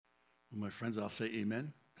My friends, I'll say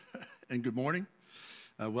amen and good morning.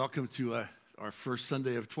 Welcome to our first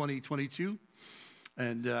Sunday of 2022.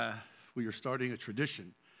 And we are starting a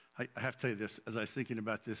tradition. I have to tell you this, as I was thinking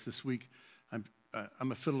about this week, I'm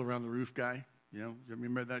a Fiddle Around the Roof guy. You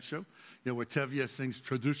remember that show? Where Tevye sings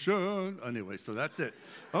tradition. Anyway, so that's it.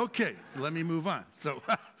 Okay, so let me move on. So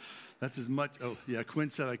that's as much. Oh, yeah, Quinn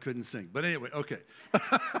said I couldn't sing. But anyway, okay.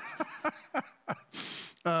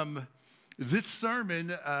 This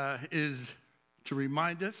sermon is to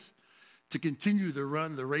remind us to continue to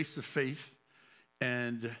run the race of faith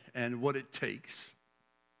and what it takes.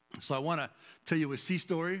 So I want to tell you a sea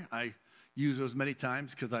story. I use those many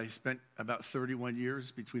times because I spent about 31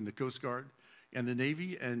 years between the Coast Guard and the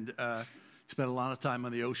Navy and spent a lot of time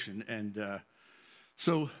on the ocean. And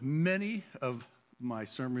so many of my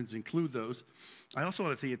sermons include those. I also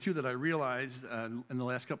want to tell you, too, that I realized in the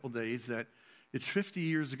last couple of days that it's 50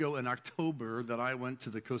 years ago in October that I went to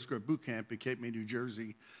the Coast Guard boot camp in Cape May, New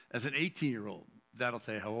Jersey as an 18-year-old. That'll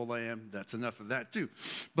tell you how old I am. That's enough of that, too.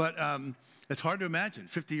 But it's hard to imagine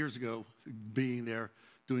 50 years ago being there,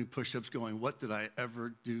 doing push-ups, going, what did I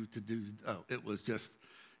ever do to do? Oh, it was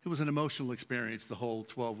an emotional experience the whole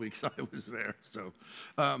 12 weeks I was there. So,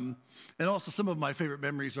 and also some of my favorite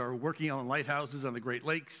memories are working on lighthouses on the Great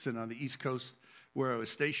Lakes and on the East Coast where I was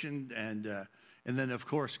stationed, and then, of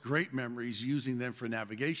course, great memories using them for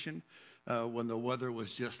navigation when the weather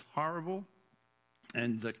was just horrible.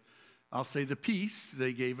 And I'll say the peace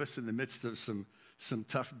they gave us in the midst of some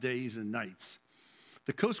tough days and nights.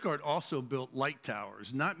 The Coast Guard also built light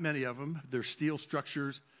towers. Not many of them. They're steel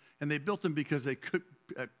structures, and they built them because they could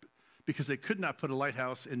not put a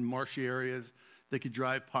lighthouse in marshy areas. They could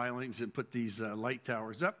drive pilings and put these light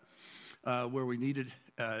towers up where we needed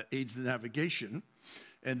aids to navigation.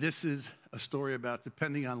 And this is a story about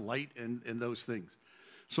depending on light and those things.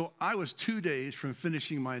 So I was 2 days from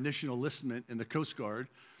finishing my initial enlistment in the Coast Guard.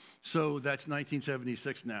 So that's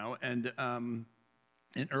 1976 now, and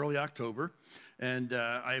in early October. And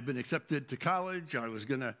I had been accepted to college. I was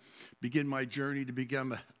going to begin my journey to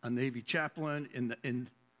become a Navy chaplain in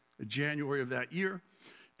January of that year.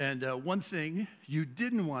 And one thing you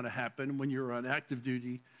didn't want to happen when you're on active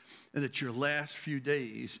duty and it's your last few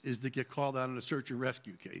days is to get called out on a search and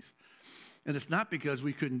rescue case. And it's not because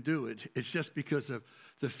we couldn't do it. It's just because of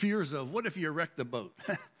the fears of what if you wreck the boat?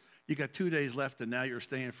 You got 2 days left and now you're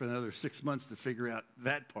staying for another 6 months to figure out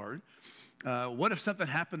that part. What if something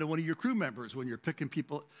happened to one of your crew members when you're picking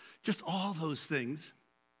people? Just all those things.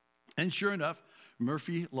 And sure enough,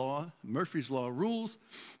 Murphy's Law rules,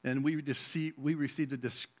 and we received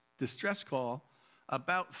a distress call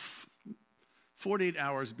about 48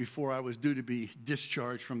 hours before I was due to be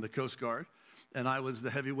discharged from the Coast Guard. And I was the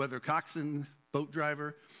heavy weather coxswain boat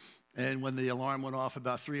driver. And when the alarm went off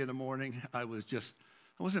about 3 a.m, I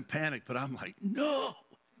wasn't panicked, but I'm like, no.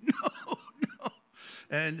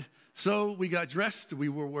 And so we got dressed. We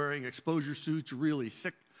were wearing exposure suits, really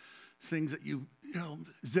thick things that you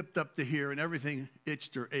zipped up to here, and everything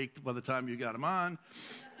itched or ached by the time you got them on.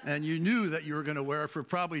 And you knew that you were going to wear it for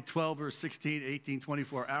probably 12 or 16, 18,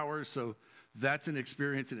 24 hours. So that's an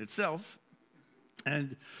experience in itself.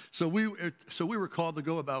 And so we were called to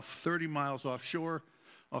go about 30 miles offshore,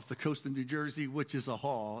 off the coast of New Jersey, which is a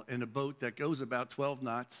haul, in a boat that goes about 12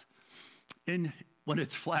 knots. When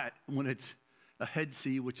it's flat, when it's a head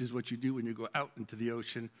sea, which is what you do when you go out into the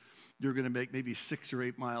ocean, you're going to make maybe 6 or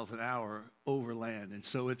 8 miles an hour over land. And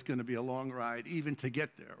so it's going to be a long ride even to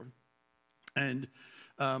get there. And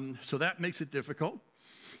so that makes it difficult.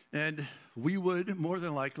 And we would, more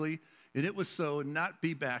than likely, and it was so, not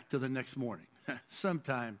be back till the next morning,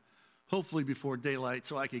 sometime, hopefully before daylight,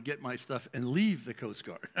 so I could get my stuff and leave the Coast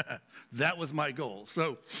Guard. That was my goal.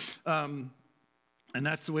 So, and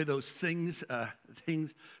that's the way those things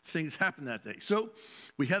happened that day. So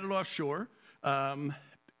we headed offshore, and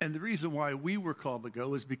the reason why we were called to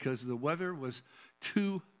go is because the weather was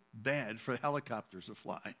too bad for helicopters to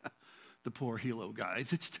fly. The poor helo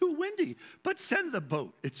guys. It's too windy, but send the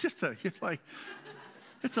boat. It's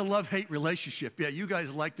a love-hate relationship. Yeah, you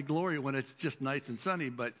guys like the glory when it's just nice and sunny,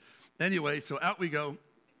 but anyway, so out we go.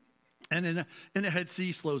 And in a head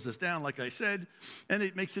sea slows us down, like I said, and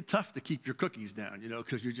it makes it tough to keep your cookies down,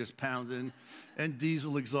 because you're just pounding, and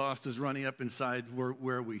diesel exhaust is running up inside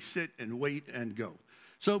where we sit and wait and go.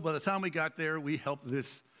 So by the time we got there, we helped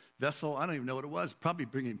this vessel. I don't even know what it was, probably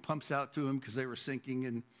bringing pumps out to them because they were sinking.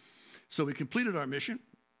 And so we completed our mission,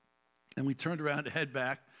 and we turned around to head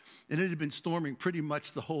back. And it had been storming pretty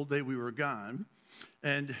much the whole day we were gone.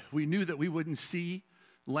 And we knew that we wouldn't see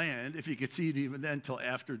land, if you could see it even then, till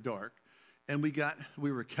after dark. And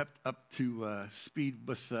we were kept up to speed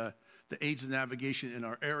with the the aids of navigation in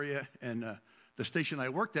our area, and the station I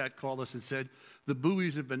worked at called us and said, the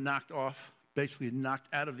buoys have been knocked off, basically knocked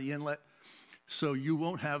out of the inlet, so you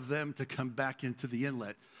won't have them to come back into the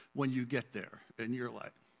inlet when you get there. And you're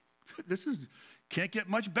like, can't get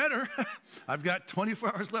much better. I've got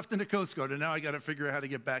 24 hours left in the Coast Guard, and now I got to figure out how to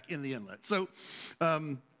get back in the inlet. So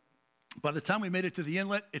by the time we made it to the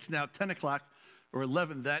inlet, it's now 10 o'clock or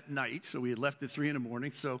 11 that night. So we had left at 3 in the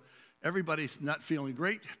morning. So everybody's not feeling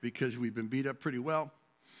great because we've been beat up pretty well.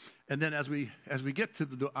 And then as we get to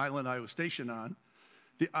the island I was stationed on,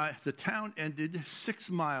 the town ended 6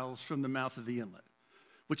 miles from the mouth of the inlet,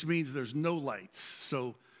 which means there's no lights.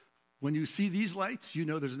 So when you see these lights, you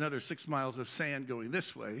know there's another 6 miles of sand going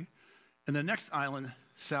this way. And the next island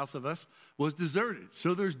south of us was deserted.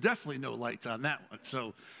 So there's definitely no lights on that one.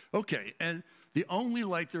 So, okay. And the only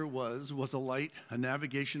light there was a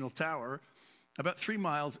navigational tower, about 3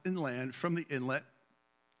 miles inland from the inlet,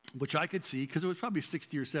 which I could see because it was probably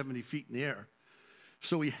 60 or 70 feet in the air.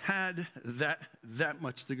 So we had that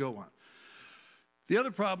much to go on. The other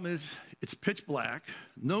problem is it's pitch black,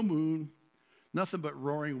 no moon, nothing but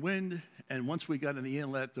roaring wind, and once we got in the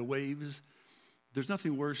inlet, the waves, there's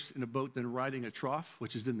nothing worse in a boat than riding a trough,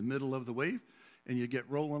 which is in the middle of the wave, and you get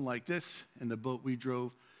rolling like this, and the boat we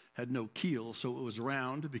drove had no keel, so it was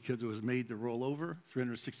round because it was made to roll over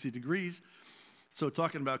 360 degrees. So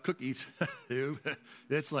talking about cookies,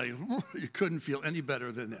 it's like you couldn't feel any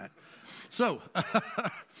better than that. So,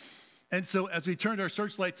 and so as we turned our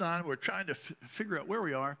searchlights on, we're trying to figure out where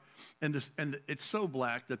we are, and it's so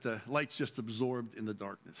black that the lights just absorbed in the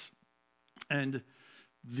darkness. And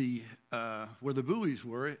where the buoys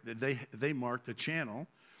were, they marked a channel,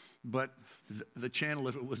 but the channel,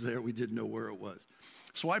 if it was there, we didn't know where it was.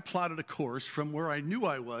 So I plotted a course from where I knew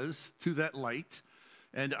I was to that light.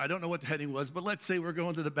 And I don't know what the heading was, but let's say we're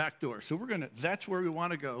going to the back door. So that's where we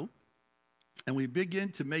want to go. And we begin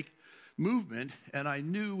to make movement, and I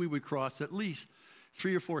knew we would cross at least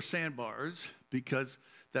 3 or 4 sandbars because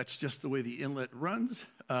that's just the way the inlet runs.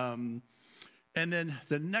 And then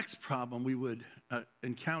the next problem we would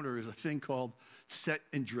encounter is a thing called set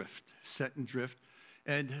and drift. Set and drift.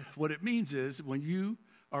 And what it means is when you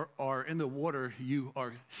are in the water, you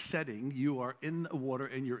are setting, you are in the water,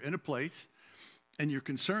 and you're in a place, and you're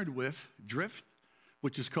concerned with drift,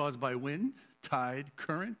 which is caused by wind, tide,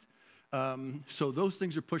 current. So those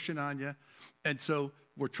things are pushing on you. And so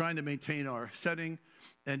we're trying to maintain our setting.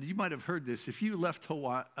 And you might have heard this. If you left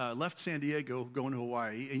San Diego going to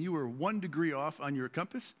Hawaii, and you were 1 degree off on your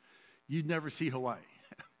compass, you'd never see Hawaii.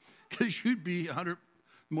 Because you'd be 100,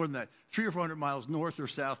 more than that, 300 or 400 miles north or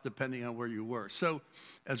south, depending on where you were. So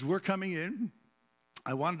as we're coming in,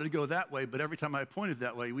 I wanted to go that way, but every time I pointed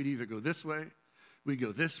that way, we'd either go this way, we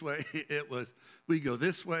go this way, we go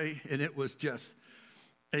this way, and it was just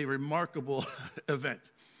a remarkable event.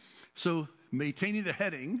 So maintaining the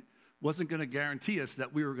heading wasn't going to guarantee us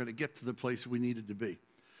that we were going to get to the place we needed to be.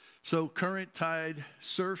 So current, tide,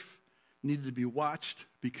 surf needed to be watched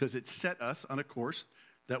because it set us on a course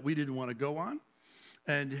that we didn't want to go on.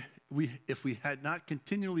 And if we had not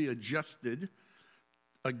continually adjusted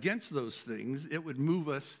against those things, it would move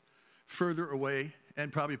us further away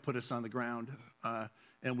and probably put us on the ground,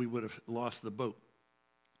 and we would have lost the boat.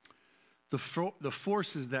 The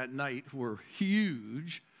forces that night were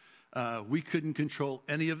huge. We couldn't control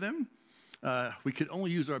any of them. We could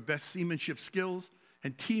only use our best seamanship skills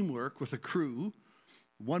and teamwork with a crew,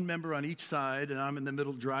 1 member on each side, and I'm in the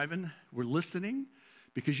middle driving. We're listening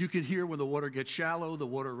because you can hear when the water gets shallow, the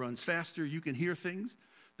water runs faster. You can hear things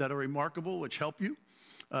that are remarkable, which help you.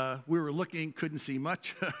 We were looking, couldn't see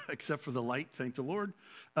much except for the light, thank the Lord.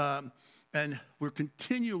 And we're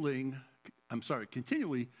continually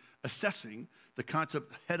assessing the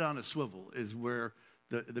concept head on a swivel is where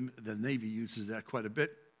the Navy uses that quite a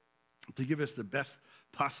bit to give us the best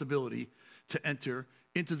possibility to enter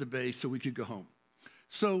into the bay so we could go home.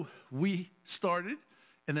 So we started,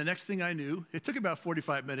 and the next thing I knew, it took about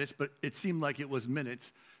 45 minutes, but it seemed like it was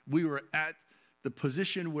minutes. We were at the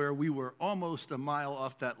position where we were almost a mile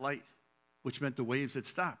off that light, which meant the waves had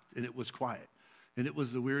stopped, and it was quiet. And it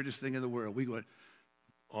was the weirdest thing in the world.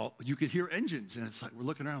 You could hear engines, and it's like, we're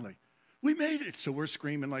looking around like, we made it. So we're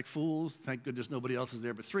screaming like fools. Thank goodness nobody else is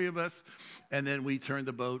there but 3 of us. And then we turned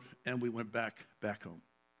the boat, and we went back home.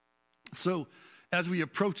 So as we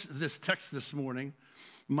approach this text this morning,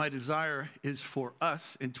 my desire is for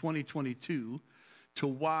us in 2022 to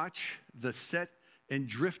watch the set and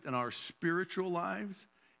drift in our spiritual lives,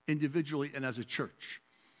 individually and as a church,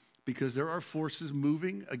 because there are forces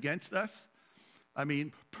moving against us. I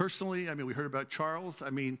mean, personally, we heard about Charles,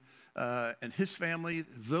 and his family.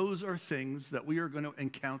 Those are things that we are going to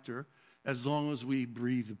encounter as long as we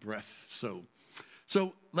breathe breath. So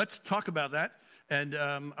let's talk about that. And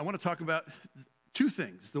I want to talk about two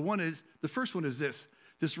things. The first one is this.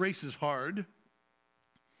 This race is hard,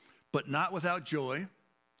 but not without joy.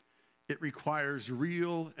 It requires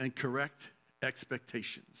real and correct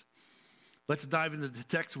expectations. Let's dive into the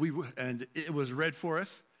text. And it was read for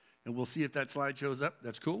us, and we'll see if that slide shows up.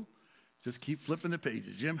 That's cool. Just keep flipping the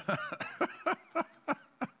pages, Jim.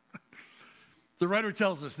 The writer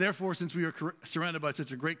tells us, therefore, since we are surrounded by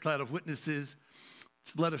such a great cloud of witnesses,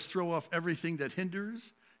 let us throw off everything that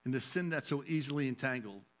hinders and the sin that so easily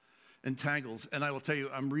entangles. And I will tell you,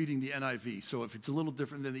 I'm reading the NIV, so if it's a little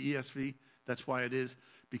different than the ESV, that's why it is,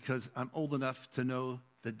 because I'm old enough to know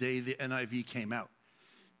the day the NIV came out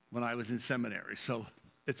when I was in seminary. So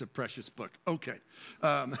it's a precious book. Okay.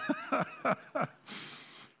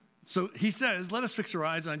 So he says, let us fix our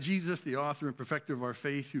eyes on Jesus, the author and perfecter of our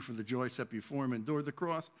faith, who for the joy set before him endured the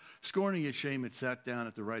cross, scorning his shame, and sat down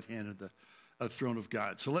at the right hand of the throne of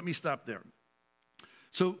God. So let me stop there.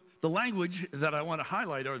 So the language that I want to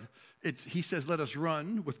highlight he says, let us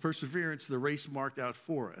run with perseverance the race marked out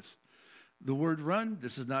for us. The word run,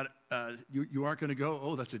 this is not, you aren't going to go,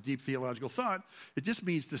 oh, that's a deep theological thought. It just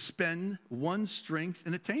means to spend one's strength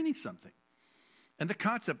in attaining something. And the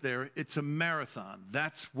concept there, it's a marathon.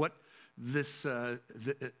 That's what this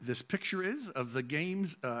picture is of the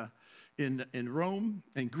games in Rome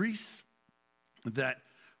and Greece, that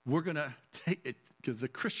we're going to take it, because the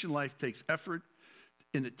Christian life takes effort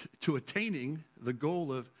to attaining the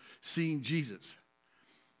goal of seeing Jesus.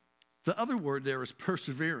 The other word there is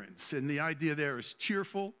perseverance, and the idea there is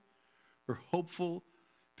cheerful or hopeful,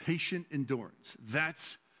 patient endurance.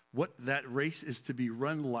 That's what that race is to be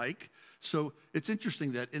run like. So it's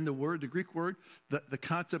interesting that in the Greek word, the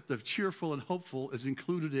concept of cheerful and hopeful is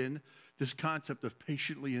included in this concept of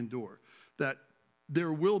patiently endure. That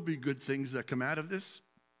there will be good things that come out of this.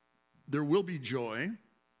 There will be joy.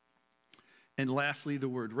 And lastly, the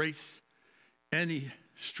word race, any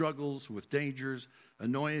struggles with dangers,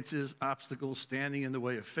 annoyances, obstacles standing in the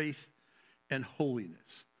way of faith and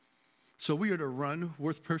holiness. So we are to run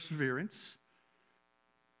with perseverance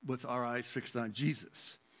with our eyes fixed on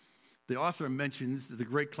Jesus. The author mentions the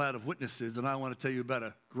great cloud of witnesses, and I want to tell you about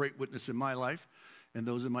a great witness in my life. And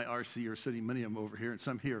those in my RC are sitting, many of them over here, and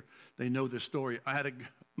some here, they know this story.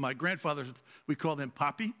 My grandfather, we called him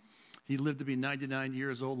Poppy. He lived to be 99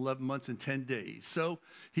 years old, 11 months and 10 days. So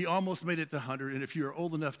he almost made it to 100. And if you're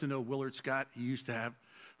old enough to know Willard Scott, he used to have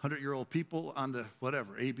 100-year-old people on the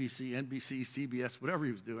whatever, ABC, NBC, CBS, whatever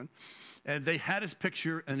he was doing. And they had his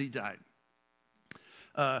picture, and he died.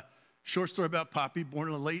 Short story about Poppy,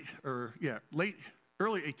 born in the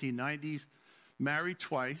early 1890s, married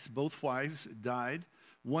twice. Both wives died.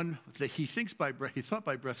 One, he thought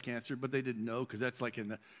by breast cancer, but they didn't know, because that's like in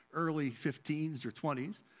the early 15s or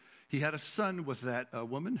 20s. He had a son with that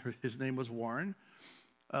woman. His name was Warren.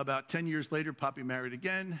 About 10 years later, Poppy married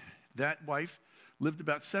again. That wife lived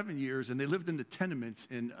about 7 years, and they lived in the tenements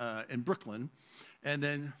in Brooklyn. And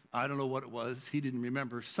then, I don't know what it was. He didn't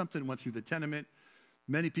remember. Something went through the tenement.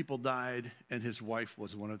 Many people died, and his wife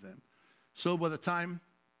was one of them. So by the time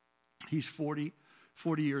he's 40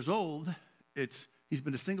 years old, he's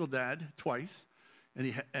been a single dad twice,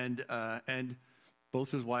 and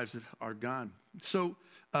both his wives are gone. So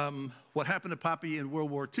what happened to Poppy in World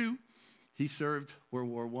War II? He served World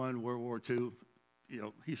War I, World War II.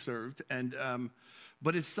 He served,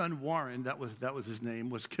 but his son Warren, that was his name,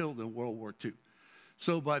 was killed in World War II.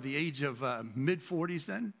 So by the age of mid-40s,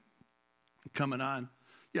 then coming on,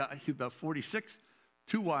 he was about 46,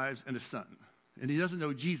 2 wives and a son, and he doesn't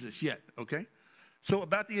know Jesus yet. Okay, so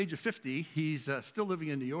about the age of 50, he's still living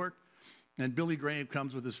in New York, and Billy Graham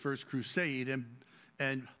comes with his first crusade,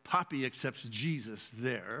 and Poppy accepts Jesus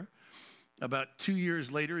there. About 2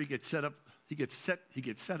 years later, he gets set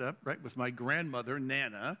up right with my grandmother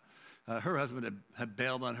Nana. Her husband had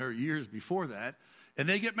bailed on her years before that, and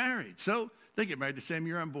they get married. So they get married the same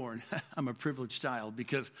year I'm born. I'm a privileged child,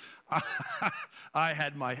 because I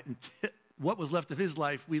had what was left of his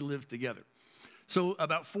life, we lived together. So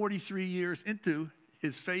about 43 years into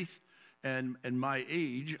his faith and my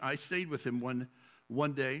age, I stayed with him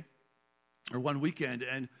one day or one weekend,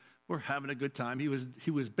 and we're having a good time. He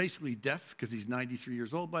was basically deaf, because he's 93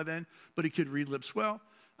 years old by then, but he could read lips well.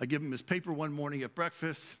 I give him his paper one morning at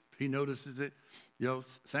breakfast. He notices it.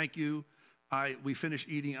 Thank you. We finish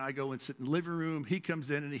eating. I go and sit in the living room. He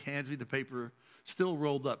comes in and he hands me the paper, still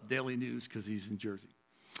rolled up, Daily News, because he's in Jersey.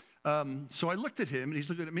 So I looked at him, and he's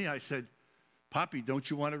looking at me. I said, Poppy, don't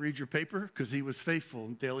you want to read your paper? Because he was faithful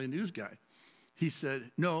and Daily News guy. He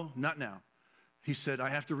said, no, not now. He said, I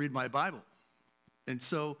have to read my Bible. And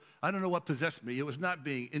so I don't know what possessed me. It was not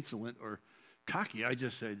being insolent or cocky. I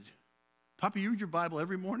just said, Papa, you read your Bible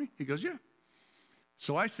every morning? He goes, yeah.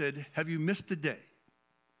 So I said, have you missed a day?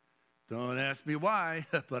 Don't ask me why,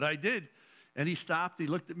 but I did. And he stopped, he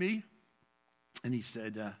looked at me, and he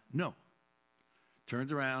said, no.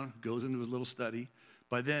 Turns around, goes into his little study.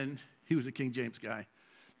 By then, he was a King James guy.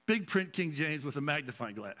 Big print King James with a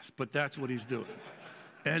magnifying glass, but that's what he's doing.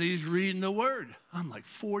 And he's reading the Word. I'm like,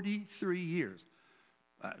 43 years.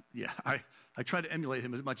 I try to emulate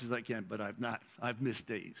him as much as I can, but I've not. I've missed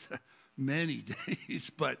days, many days.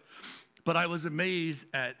 But I was amazed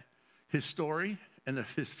at his story and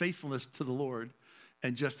his faithfulness to the Lord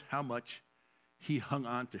and just how much he hung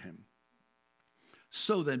on to him.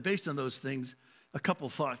 So then, based on those things, a couple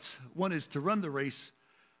thoughts. One is to run the race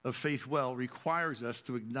of faith well requires us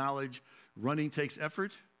to acknowledge running takes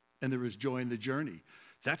effort and there is joy in the journey.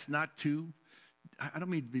 That's not too, I don't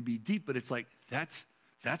mean to be deep, but it's like that's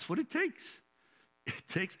what it takes. It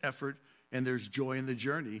takes effort and there's joy in the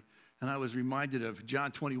journey. And I was reminded of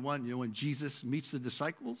John 21, when Jesus meets the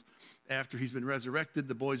disciples after he's been resurrected,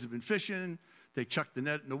 the boys have been fishing, they chuck the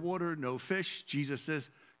net in the water, no fish. Jesus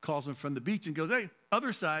calls them from the beach and goes, hey,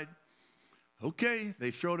 other side. Okay,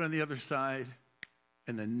 they throw it on the other side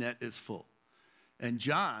and the net is full. And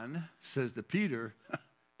John says to Peter,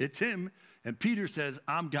 it's him. And Peter says,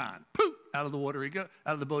 I'm gone. Poof, out of the water out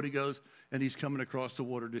of the boat he goes, and he's coming across the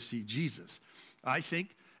water to see Jesus. I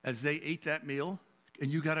think as they ate that meal,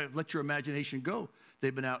 and you got to let your imagination go.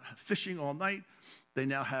 They've been out fishing all night. They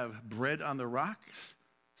now have bread on the rocks.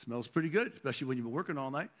 Smells pretty good, especially when you've been working all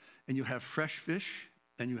night. And you have fresh fish,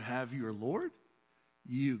 and you have your Lord.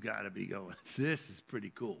 You got to be going, this is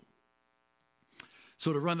pretty cool.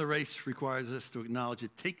 So to run the race requires us to acknowledge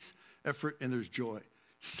it takes effort and there's joy.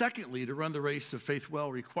 Secondly, to run the race of faith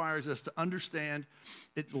well requires us to understand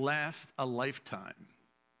it lasts a lifetime.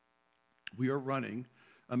 We are running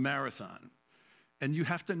a marathon. And you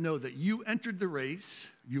have to know that you entered the race,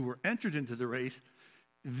 you were entered into the race,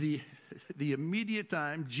 the immediate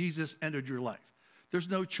time Jesus entered your life. There's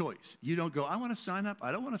no choice. You don't go, I want to sign up,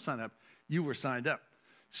 I don't want to sign up. You were signed up.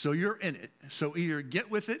 So you're in it. So either get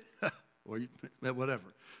with it or whatever.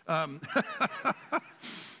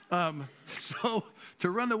 So to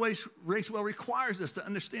run the race well requires us to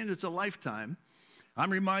understand it's a lifetime.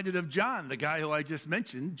 I'm reminded of John, the guy who I just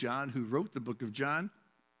mentioned, John, who wrote the book of John.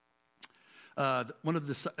 One of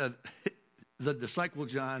the disciple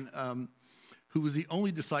John, who was the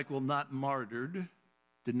only disciple not martyred,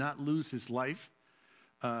 did not lose his life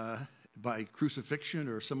by crucifixion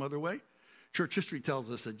or some other way. Church history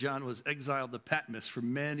tells us that John was exiled to Patmos for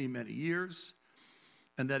many, many years,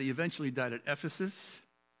 and that he eventually died at Ephesus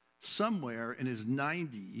somewhere in his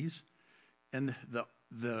 90s. And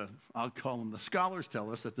I'll call them the scholars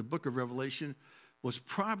tell us that the book of Revelation was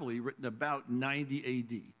probably written about 90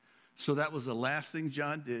 AD. So that was the last thing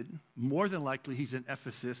John did. More than likely, he's in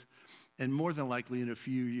Ephesus, and more than likely, in a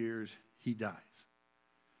few years, he dies.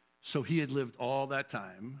 So he had lived all that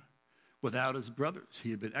time without his brothers.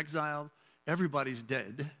 He had been exiled. Everybody's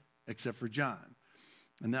dead except for John.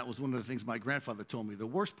 And that was one of the things my grandfather told me. The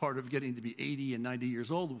worst part of getting to be 80 and 90 years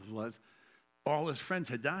old was all his friends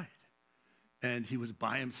had died. And he was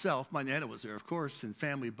by himself. My Nana was there, of course, and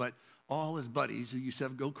family, but all his buddies who used to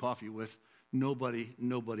have go coffee with, nobody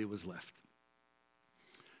was left.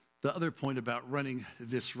 The other point about running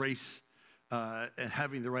this race and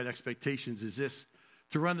having the right expectations is this: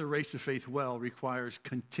 to run the race of faith well requires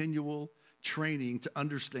continual training to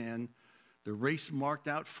understand the race marked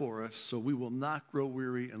out for us so we will not grow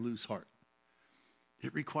weary and lose heart.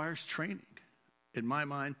 It requires training. In my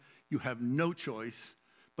mind, you have no choice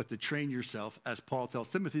but to train yourself, as Paul tells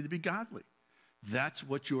Timothy, to be godly. That's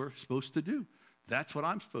what you're supposed to do. That's what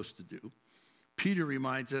I'm supposed to do. Peter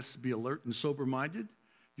reminds us, be alert and sober-minded.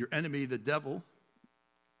 Your enemy, the devil,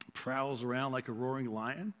 prowls around like a roaring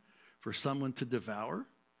lion for someone to devour.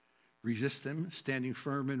 Resist him, standing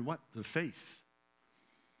firm in what? The faith.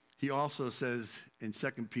 He also says in 2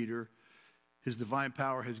 Peter, his divine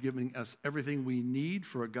power has given us everything we need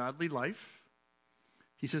for a godly life.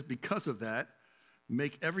 He says, because of that,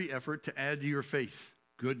 make every effort to add to your faith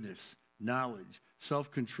goodness, knowledge,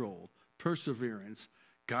 self-control, perseverance,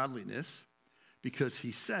 godliness, because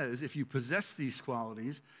he says if you possess these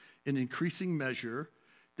qualities in increasing measure,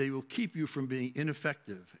 they will keep you from being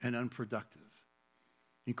ineffective and unproductive.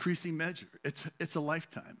 Increasing measure. It's a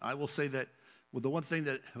lifetime. I will say that the one thing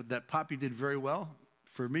that Poppy did very well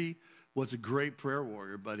for me was a great prayer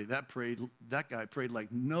warrior, buddy. That guy prayed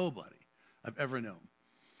like nobody I've ever known.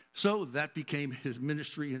 So that became his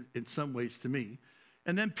ministry in some ways to me.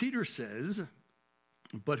 And then Peter says,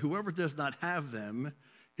 But whoever does not have them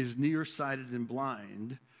is nearsighted and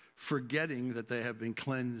blind, forgetting that they have been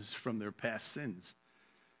cleansed from their past sins.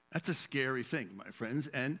 That's a scary thing, my friends.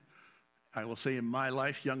 And I will say in my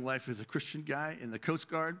life, young life as a Christian guy in the Coast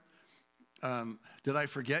Guard, did I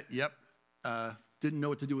forget? Yep. Didn't know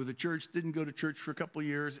what to do with the church, didn't go to church for a couple of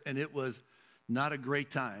years, and it was not a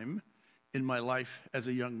great time in my life as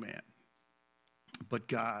a young man. But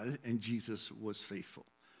God and Jesus was faithful.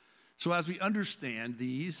 So as we understand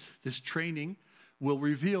this training will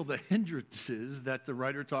reveal the hindrances that the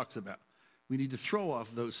writer talks about. We need to throw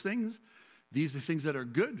off those things. These are things that are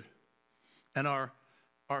good and are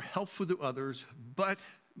helpful to others, but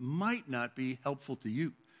might not be helpful to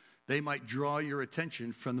you. They might draw your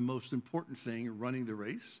attention from the most important thing, running the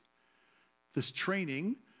race. This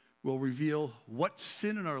training will reveal what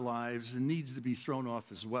sin in our lives needs to be thrown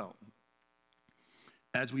off as well.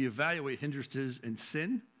 As we evaluate hindrances and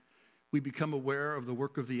sin, we become aware of the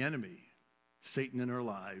work of the enemy, Satan, in our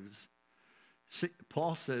lives.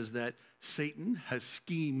 Paul says that Satan has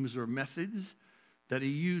schemes or methods that he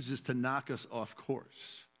uses to knock us off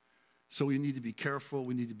course. So we need to be careful,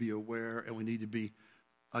 we need to be aware, and we need to be,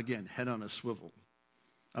 again, head on a swivel.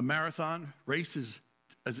 A marathon race is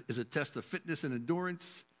a test of fitness and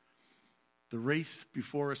endurance. The race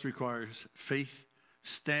before us requires faith,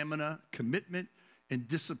 stamina, commitment, and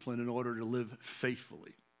discipline in order to live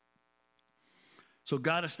faithfully. So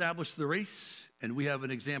God established the race, and we have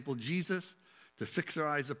an example, Jesus, to fix our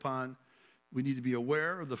eyes upon. We need to be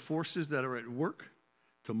aware of the forces that are at work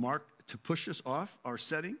to push us off our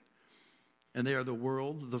setting, and they are the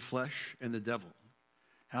world, the flesh, and the devil.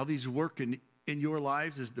 How these work in your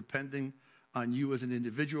lives is depending on you as an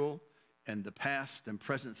individual and the past and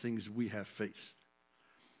present things we have faced.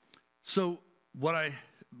 So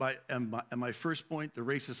my first point, the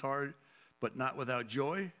race is hard, but not without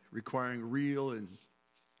joy, requiring real and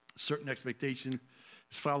certain expectation,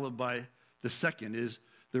 is followed by the second is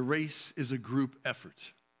the race is a group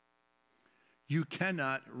effort. You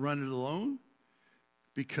cannot run it alone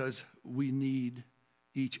because we need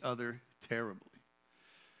each other terribly.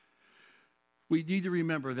 We need to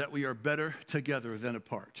remember that we are better together than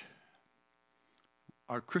apart.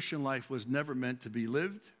 Our Christian life was never meant to be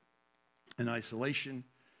lived in isolation.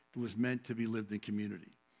 It was meant to be lived in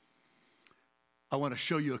community. I want to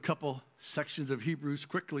show you a couple sections of Hebrews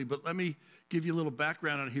quickly, but let me give you a little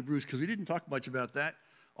background on Hebrews because we didn't talk much about that.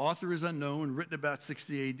 Author is unknown, written about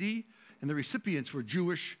 60 AD, and the recipients were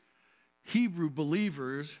Jewish Hebrew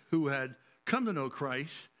believers who had come to know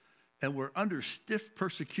Christ and were under stiff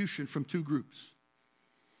persecution from two groups.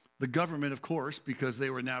 The government, of course, because they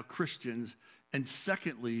were now Christians, and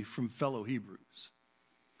secondly, from fellow Hebrews.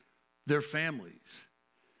 Their families,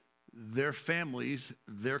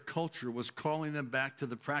 their culture was calling them back to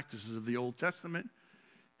the practices of the Old Testament,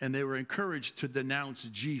 and they were encouraged to denounce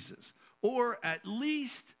Jesus, or at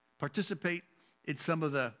least participate in some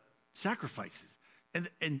of the sacrifices. And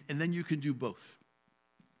then you can do both.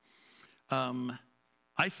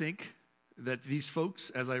 I think that these folks,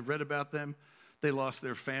 as I read about them, they lost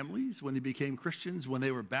their families when they became Christians, when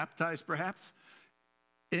they were baptized perhaps,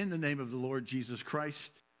 in the name of the Lord Jesus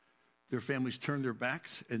Christ. Their families turned their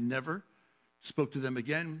backs and never spoke to them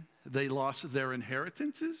again. They lost their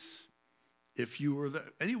inheritances. If you were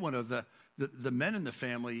any one of the men in the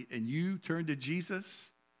family and you turned to Jesus,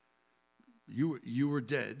 you were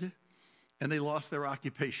dead. And they lost their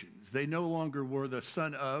occupations. They no longer were the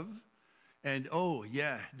son of, and oh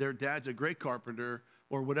yeah, their dad's a great carpenter,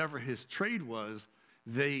 or whatever his trade was.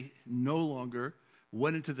 They no longer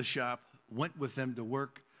went into the shop, went with them to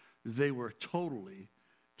work. They were totally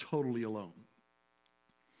alone.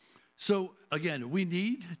 So again, we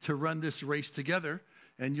need to run this race together.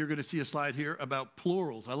 And you're going to see a slide here about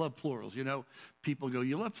plurals. I love plurals. You know, people go,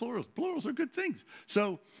 you love plurals. Plurals are good things.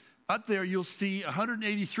 So up there, you'll see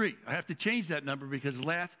 183. I have to change that number because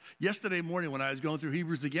yesterday morning when I was going through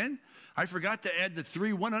Hebrews again, I forgot to add the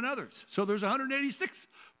 3 one another's. So there's 186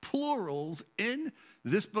 plurals in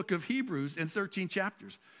this book of Hebrews in 13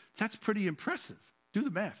 chapters. That's pretty impressive. Do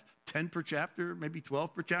the math. 10 per chapter, maybe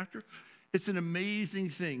 12 per chapter. It's an amazing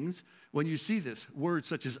thing when you see this. Words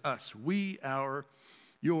such as us, we, our,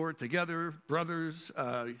 your, together, brothers,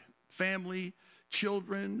 family,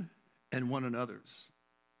 children, and one another's.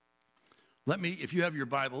 If you have your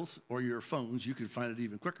Bibles or your phones, you can find it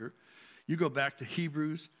even quicker. You go back to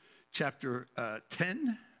Hebrews chapter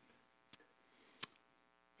 10,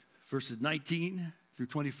 verses 19 through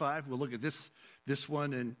 25. We'll look at this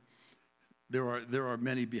one, and there are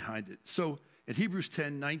many behind it. So in Hebrews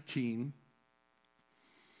 10:19,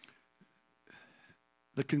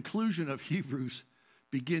 the conclusion of Hebrews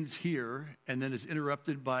begins here and then is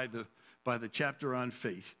interrupted by the chapter on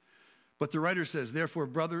faith. But the writer says, therefore,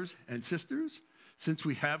 brothers and sisters, since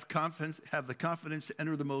we have the confidence to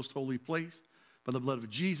enter the most holy place by the blood of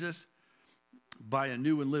Jesus, by a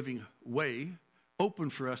new and living way,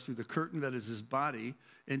 open for us through the curtain that is his body,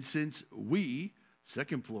 and since we,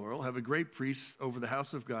 second plural, have a great priest over the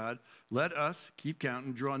house of God, let us, keep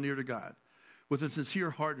counting, draw near to God with a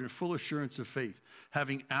sincere heart and full assurance of faith,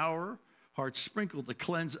 having our hearts sprinkled to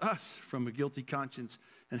cleanse us from a guilty conscience,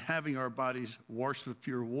 and having our bodies washed with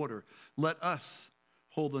pure water. Let us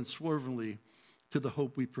hold unswervingly to the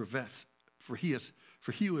hope we profess, for he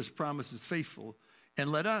who has promised is faithful. And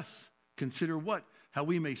let us consider what? How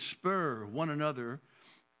we may spur one another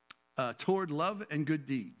toward love and good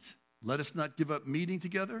deeds. Let us not give up meeting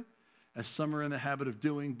together, as some are in the habit of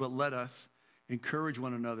doing, but let us encourage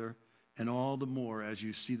one another, and all the more as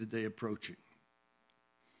you see the day approaching.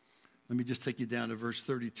 Let me just take you down to verse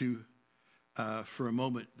 32 for a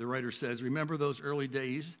moment. The writer says, remember those early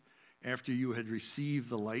days after you had received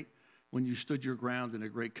the light, when you stood your ground in a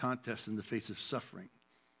great contest in the face of suffering.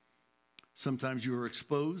 Sometimes you were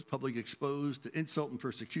publicly exposed to insult and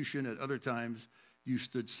persecution. At other times, you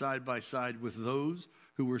stood side by side with those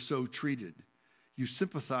who were so treated. You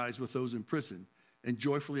sympathized with those in prison and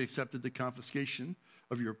joyfully accepted the confiscation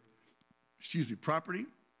of your property,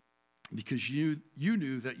 because you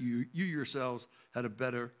knew that you yourselves had a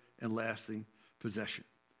better and lasting possession.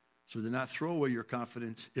 So do not throw away your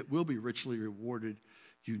confidence. It will be richly rewarded.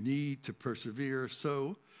 You need to persevere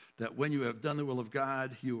so that when you have done the will of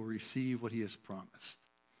God, you will receive what he has promised.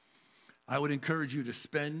 I would encourage you to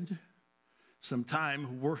spend some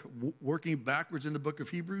time working backwards in the book of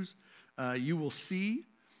Hebrews. You will see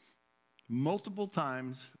multiple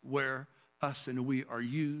times where us and we are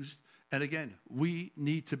used. And again, we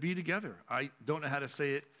need to be together. I don't know how to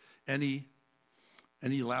say it any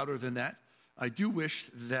louder than that. I do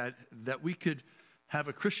wish that we could have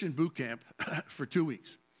a Christian boot camp for 2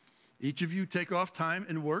 weeks. Each of you take off time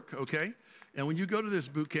and work, okay? And when you go to this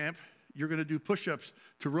boot camp, you're going to do push-ups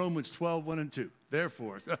to Romans 12, 1 and 2.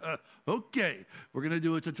 Therefore, okay, we're going to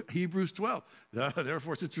do it to Hebrews 12.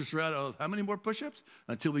 Therefore, since we're out, how many more push-ups?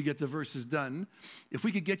 Until we get the verses done. If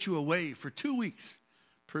we could get you away for 2 weeks,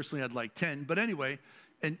 personally, I'd like 10. But anyway,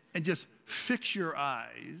 and just fix your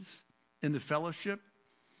eyes in the fellowship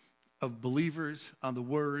of believers, on the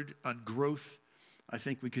word, on growth. I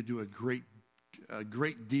think we could do a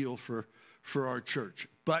great deal for our church.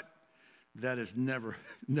 But that is never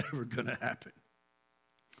going to happen.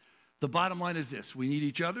 The bottom line is this: we need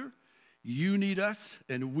each other, you need us,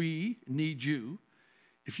 and we need you.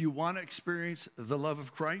 If you want to experience the love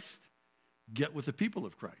of Christ, get with the people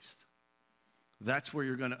of Christ. That's where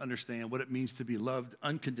you're going to understand what it means to be loved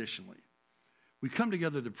unconditionally. We come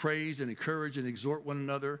together to praise and encourage and exhort one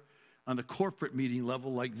another on the corporate meeting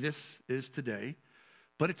level like this is today,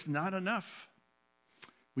 but it's not enough.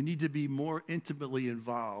 We need to be more intimately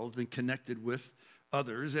involved and connected with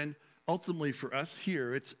others. And ultimately for us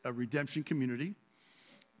here, it's a redemption community.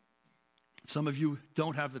 Some of you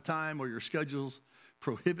don't have the time or your schedules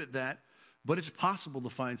prohibit that, but it's possible to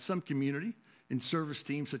find some community in service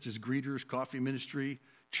teams such as greeters, coffee ministry,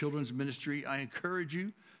 children's ministry. I encourage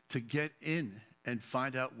you to get in and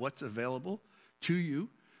find out what's available to you.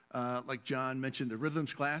 Like John mentioned, the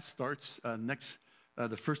rhythms class starts the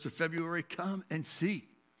 1st of February. Come and see.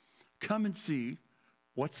 Come and see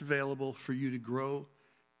what's available for you to grow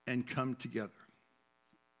and come together.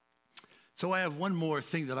 So I have one more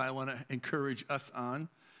thing that I want to encourage us on,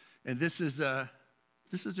 and this is a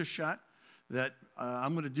shot that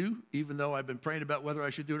I'm going to do, even though I've been praying about whether I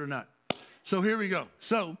should do it or not. So here we go.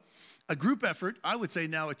 So a group effort, I would say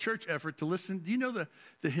now a church effort to listen. Do you know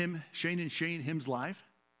the hymn, Shane and Shane Hymns Live?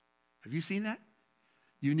 Have you seen that?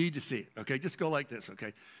 You need to see it, okay? Just go like this,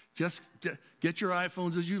 okay? Just get your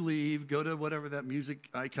iPhones as you leave. Go to whatever that music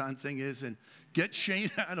icon thing is and get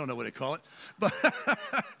Shane. I don't know what they call it. But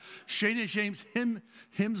Shane and Shane's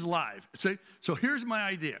Hymns Live. So here's my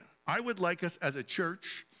idea. I would like us as a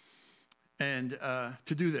church and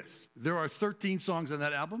to do this. There are 13 songs on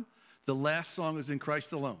that album. The last song is In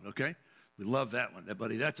Christ Alone, okay? We love that one,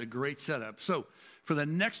 buddy. That's a great setup. So for the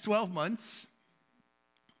next 12 months,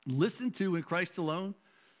 listen to In Christ Alone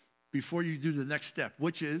before you do the next step,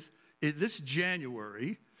 which is this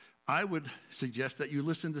January, I would suggest that you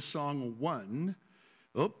listen to song 1.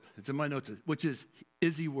 Oh, it's in my notes, which is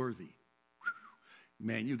He Worthy?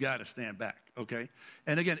 Man, you got to stand back, okay?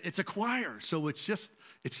 And again, it's a choir, so it's just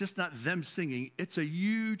not them singing. It's a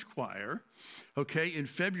huge choir, okay? In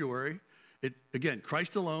February, again,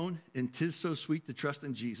 Christ Alone, and 'Tis So Sweet to Trust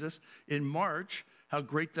in Jesus. In March, how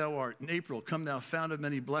great thou art. In April, come thou fount of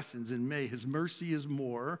many blessings. In May, his mercy is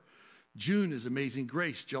more. June is amazing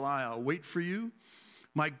grace. July, I'll wait for you.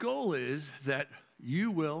 My goal is that you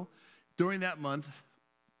will, during that month,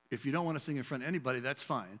 if you don't want to sing in front of anybody, that's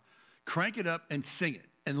fine. Crank it up and sing it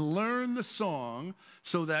and learn the song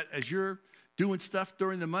so that as you're doing stuff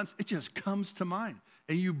during the month, it just comes to mind.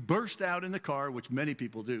 And you burst out in the car, which many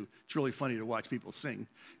people do. It's really funny to watch people sing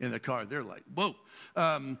in the car. They're like, whoa.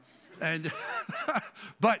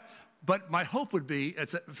 But my hope would be,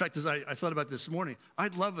 in fact, as I thought about this morning,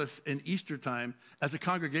 I'd love us in Easter time as a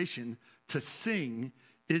congregation to sing,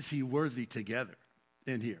 Is He Worthy together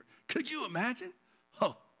in here. Could you imagine?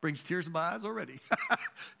 Oh, brings tears to my eyes already.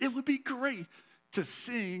 It would be great to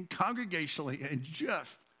sing congregationally and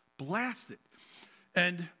just blast it.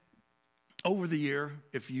 And over the year,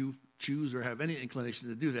 if you choose or have any inclination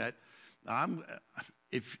to do that,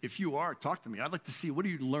 if you are, talk to me. I'd like to see, what are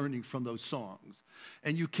you learning from those songs?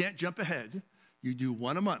 And you can't jump ahead. You do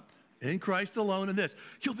one a month. In Christ alone and this.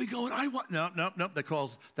 You'll be going, no.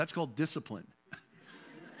 That's called discipline.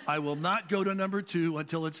 I will not go to number 2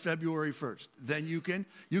 until it's February 1st. Then you can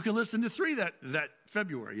listen to 3 that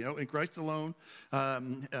February, in Christ alone.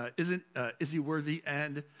 Is He worthy?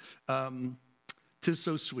 And 'Tis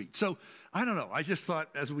so sweet. So I don't know. I just thought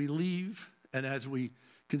as we leave and as we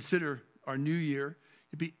consider our new year,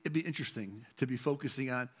 it'd be interesting to be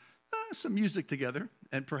focusing on some music together.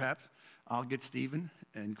 And perhaps I'll get Stephen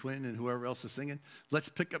and Quinn and whoever else is singing. Let's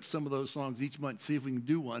pick up some of those songs each month, see if we can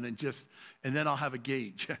do one, and then I'll have a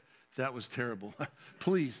gauge. That was terrible.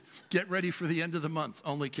 Please get ready for the end of the month.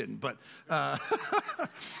 Only kidding. But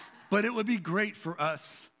it would be great for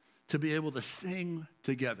us to be able to sing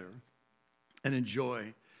together and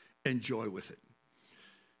enjoy with it.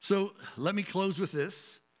 So let me close with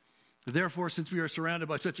this. Therefore, since we are surrounded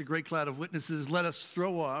by such a great cloud of witnesses, let us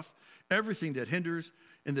throw off everything that hinders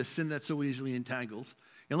and the sin that so easily entangles,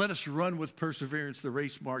 and let us run with perseverance the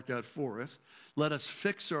race marked out for us. Let us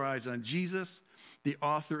fix our eyes on Jesus, the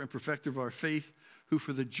author and perfecter of our faith, who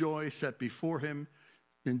for the joy set before him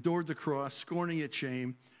endured the cross, scorning its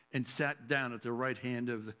shame, and sat down at the right hand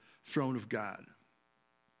of the throne of God.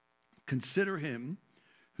 Consider him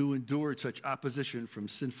who endured such opposition from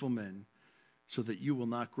sinful men, so that you will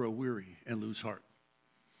not grow weary and lose heart.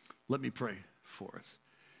 Let me pray for us.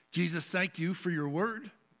 Jesus, thank you for your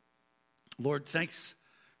word. Lord, thanks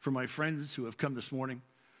for my friends who have come this morning.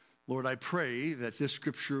 Lord, I pray that this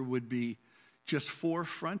scripture would be just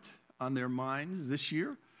forefront on their minds this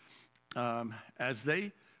year as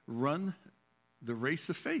they run the race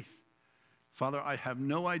of faith. Father, I have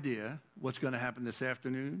no idea what's going to happen this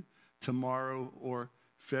afternoon, tomorrow, or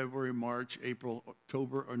February, March, April,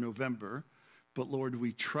 October, or November. But Lord,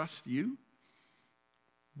 we trust you.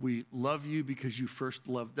 We love you because you first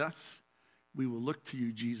loved us. We will look to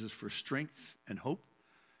you, Jesus, for strength and hope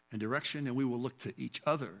and direction. And we will look to each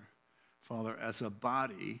other, Father, as a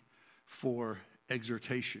body for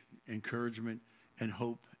exhortation, encouragement, and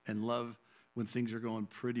hope and love when things are going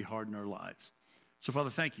pretty hard in our lives. So, Father,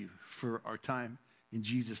 thank you for our time. In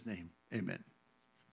Jesus' name, amen.